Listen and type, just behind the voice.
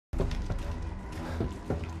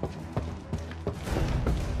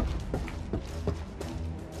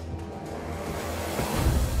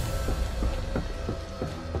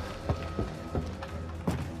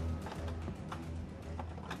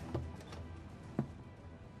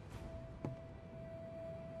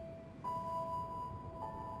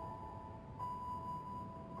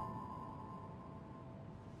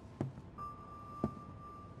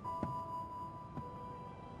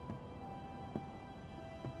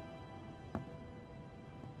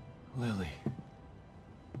Lily.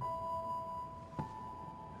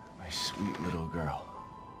 My sweet little girl.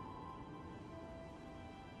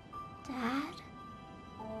 Dad?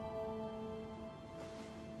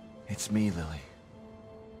 It's me, Lily.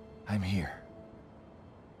 I'm here.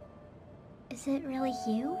 Is it really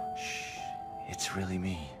you? Shh. It's really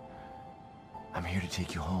me. I'm here to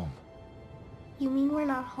take you home. You mean we're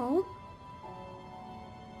not home?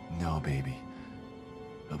 No, baby.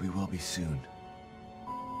 But we will be soon.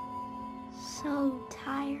 So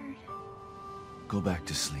tired. Go back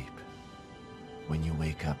to sleep. When you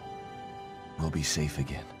wake up, we'll be safe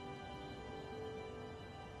again.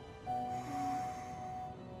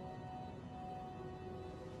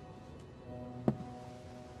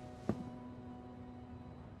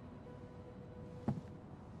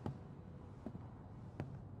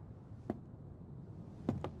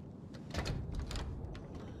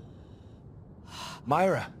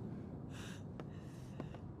 Myra!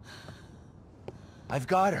 I've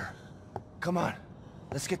got her. Come on.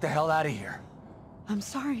 Let's get the hell out of here. I'm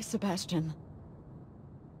sorry, Sebastian.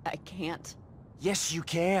 I can't. Yes, you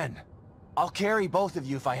can. I'll carry both of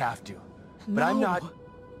you if I have to. But I'm not...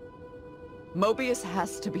 Mobius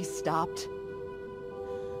has to be stopped.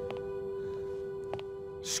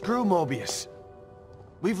 Screw Mobius.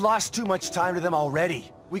 We've lost too much time to them already.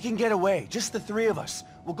 We can get away, just the three of us.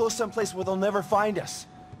 We'll go someplace where they'll never find us.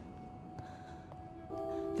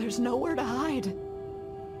 There's nowhere to hide.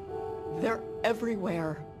 They're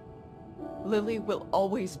everywhere. Lily will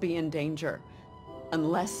always be in danger,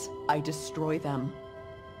 unless I destroy them.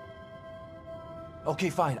 Okay,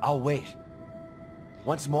 fine, I'll wait.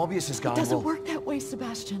 Once Mobius is gone, It doesn't work that way,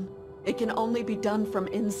 Sebastian. It can only be done from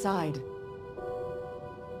inside.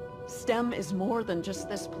 STEM is more than just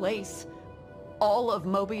this place. All of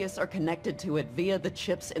Mobius are connected to it via the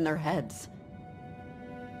chips in their heads.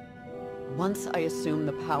 Once I assume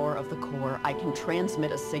the power of the core, I can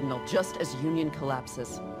transmit a signal just as Union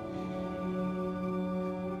collapses.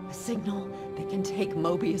 A signal that can take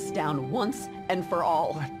Mobius down once and for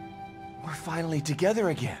all. But we're finally together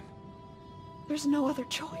again. There's no other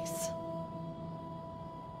choice.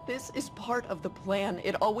 This is part of the plan.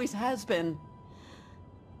 It always has been.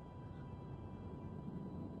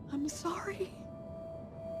 I'm sorry.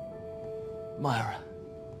 Myra.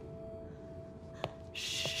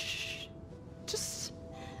 Shh. Just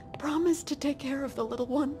promise to take care of the little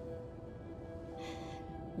one.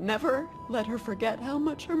 Never let her forget how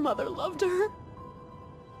much her mother loved her.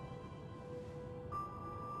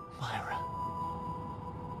 Myra.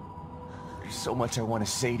 There's so much I want to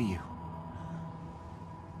say to you.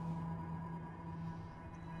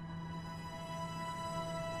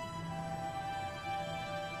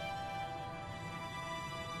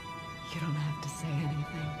 You don't have to say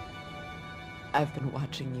anything. I've been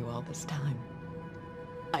watching you all this time.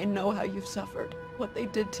 I know how you've suffered, what they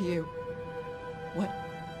did to you, what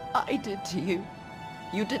I did to you.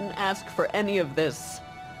 You didn't ask for any of this.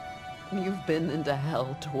 You've been into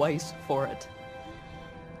hell twice for it.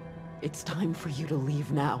 It's time for you to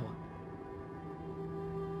leave now.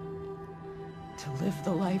 To live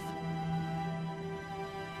the life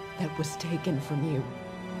that was taken from you.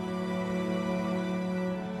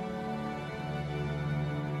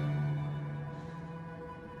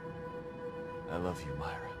 I love you,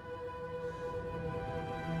 Myra.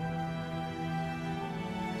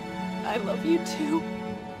 I love you too.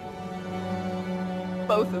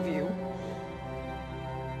 Both of you.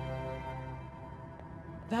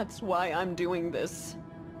 That's why I'm doing this.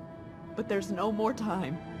 But there's no more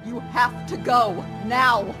time. You have to go,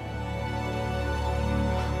 now!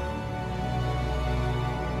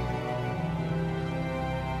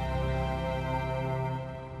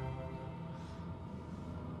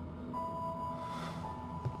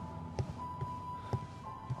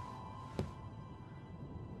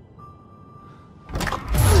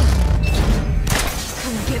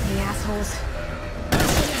 Get me, assholes.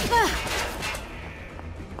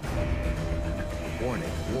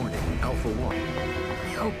 Warning, warning, Alpha 1.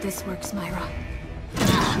 I hope this works, Myra.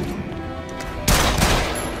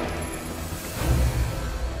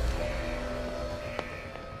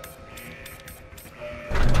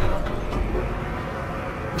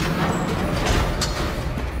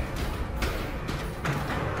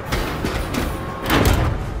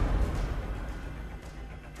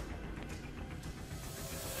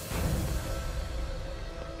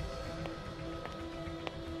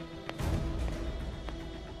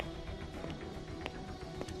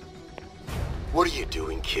 What are you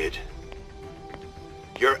doing, kid?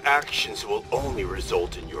 Your actions will only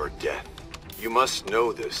result in your death. You must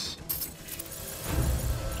know this.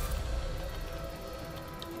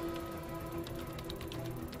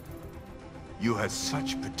 You had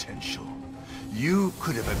such potential. You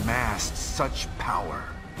could have amassed such power.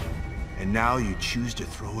 And now you choose to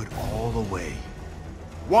throw it all away.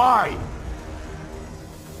 Why?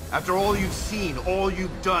 After all you've seen, all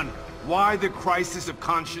you've done, why the crisis of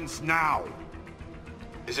conscience now?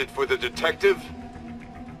 Is it for the detective?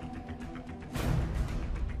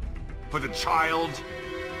 For the child?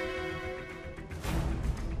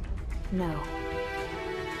 No.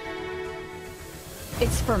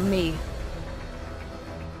 It's for me.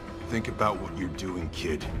 Think about what you're doing,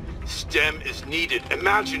 kid. STEM is needed.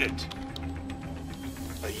 Imagine it.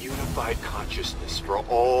 A unified consciousness for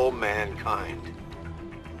all mankind.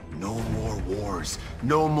 No more wars.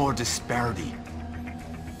 No more disparity.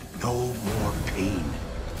 No more pain.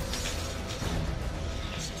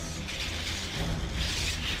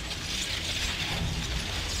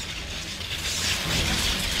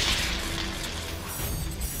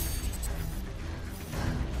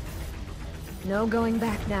 No going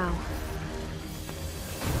back now.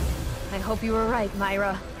 I hope you were right,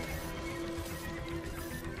 Myra.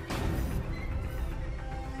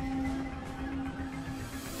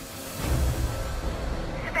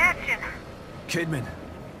 Sebastian, Kidman,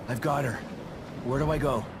 I've got her. Where do I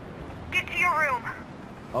go? get to your room.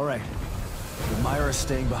 All right. But Myra's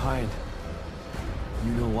staying behind.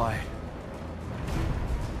 You know why.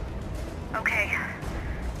 Okay.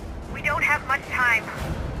 We don't have much time.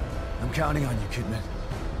 I'm counting on you, Kidman.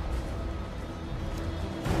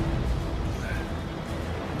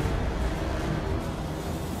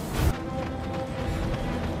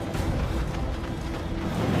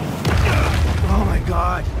 Oh my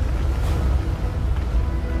God!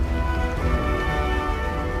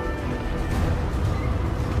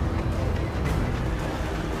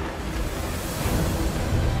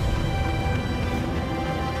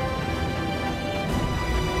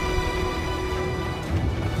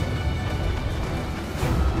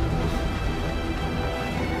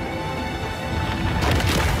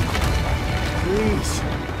 Please.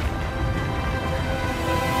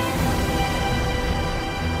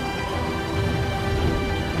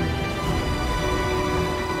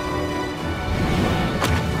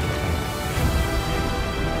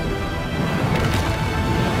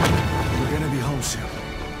 We're gonna be home soon.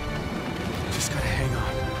 Just gotta hang on.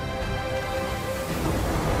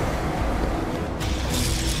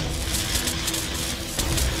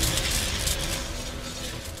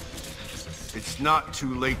 It's not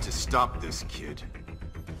too late to stop this, kid.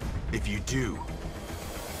 If you do,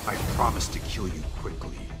 I promise to kill you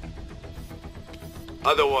quickly.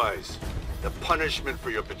 Otherwise, the punishment for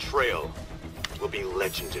your betrayal will be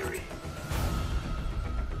legendary.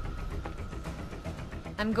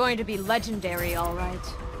 I'm going to be legendary, all right.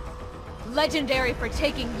 Legendary for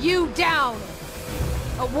taking you down!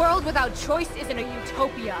 A world without choice isn't a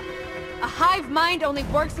utopia. A hive mind only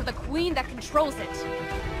works with a queen that controls it.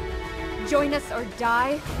 Join us or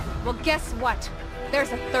die? Well, guess what?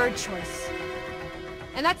 There's a third choice.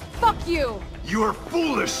 And that's fuck you! You are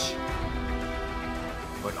foolish!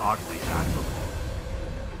 But oddly admirable.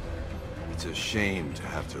 It's a shame to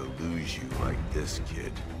have to lose you like this,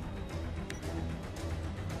 kid.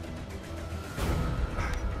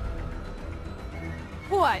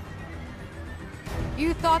 What?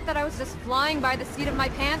 You thought that I was just flying by the seat of my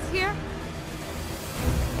pants here?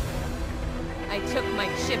 I took my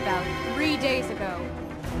chip out 3 days ago.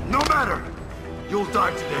 No matter! You'll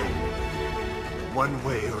die today. One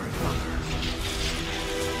way or another.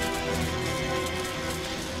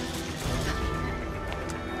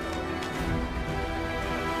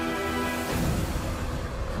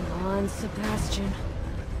 Come on, Sebastian.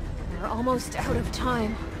 We're almost out of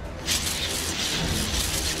time.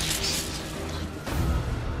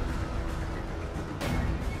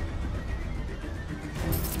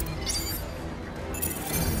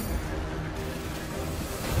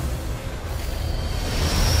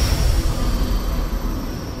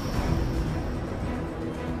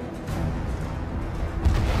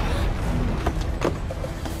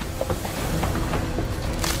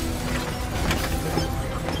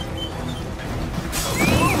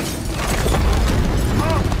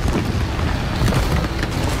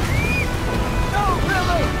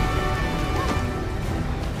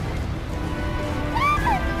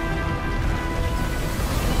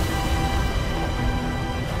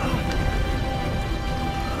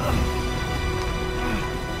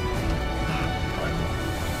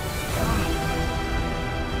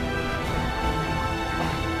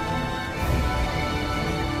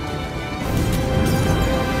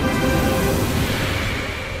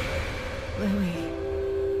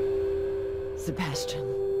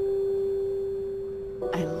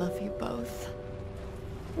 I love you both.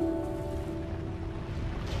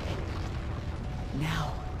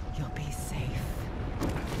 Now you'll be safe.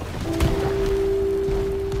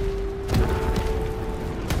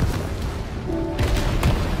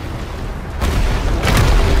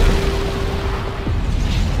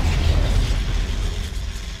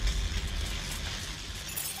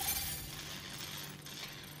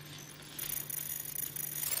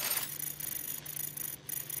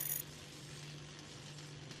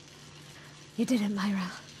 You did it,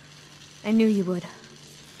 Myra. I knew you would.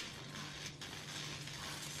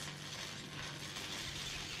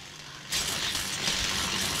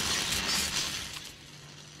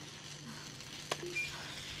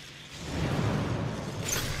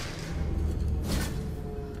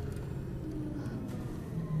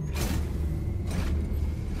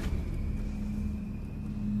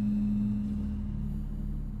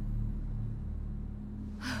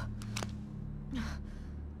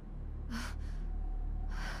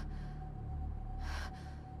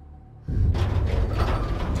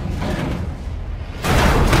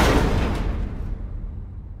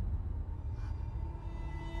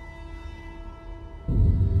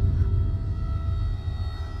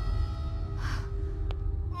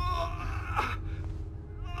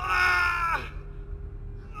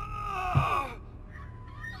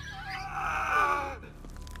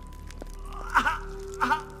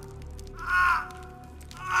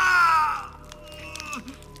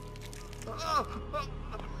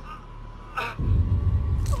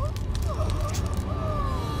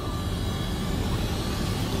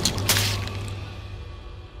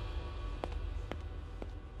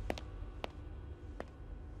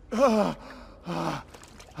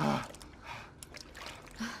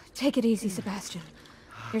 Take it easy, Sebastian.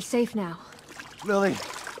 You're safe now. Lily!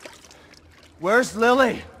 Where's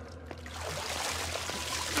Lily?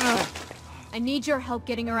 I need your help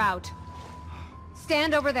getting her out.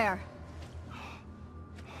 Stand over there.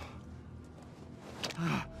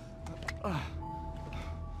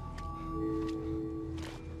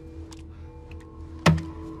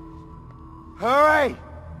 Hurry!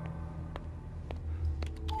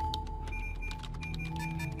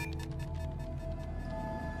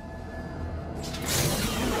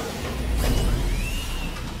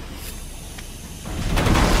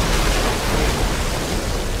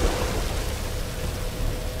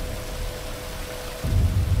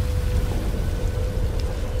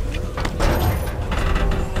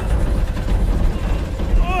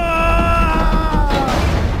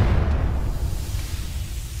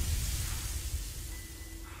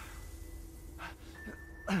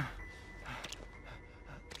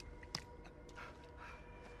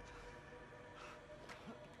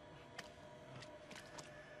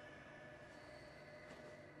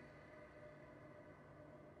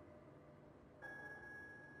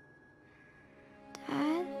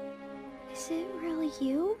 Dad, is it really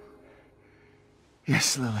you?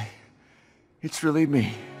 Yes, Lily. It's really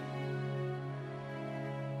me.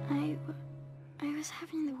 I was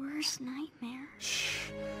having the worst nightmare.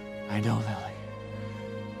 Shh. I know, Lily.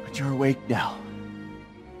 But you're awake now.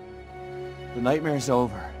 The nightmare's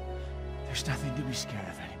over. There's nothing to be scared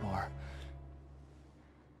of anymore.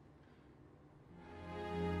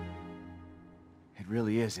 It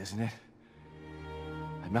really is, isn't it?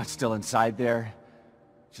 I'm not still inside there,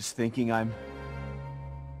 just thinking I'm...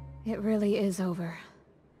 It really is over.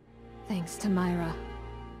 Thanks to Myra.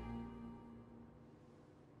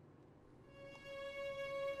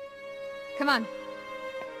 Come on.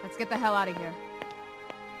 Let's get the hell out of here.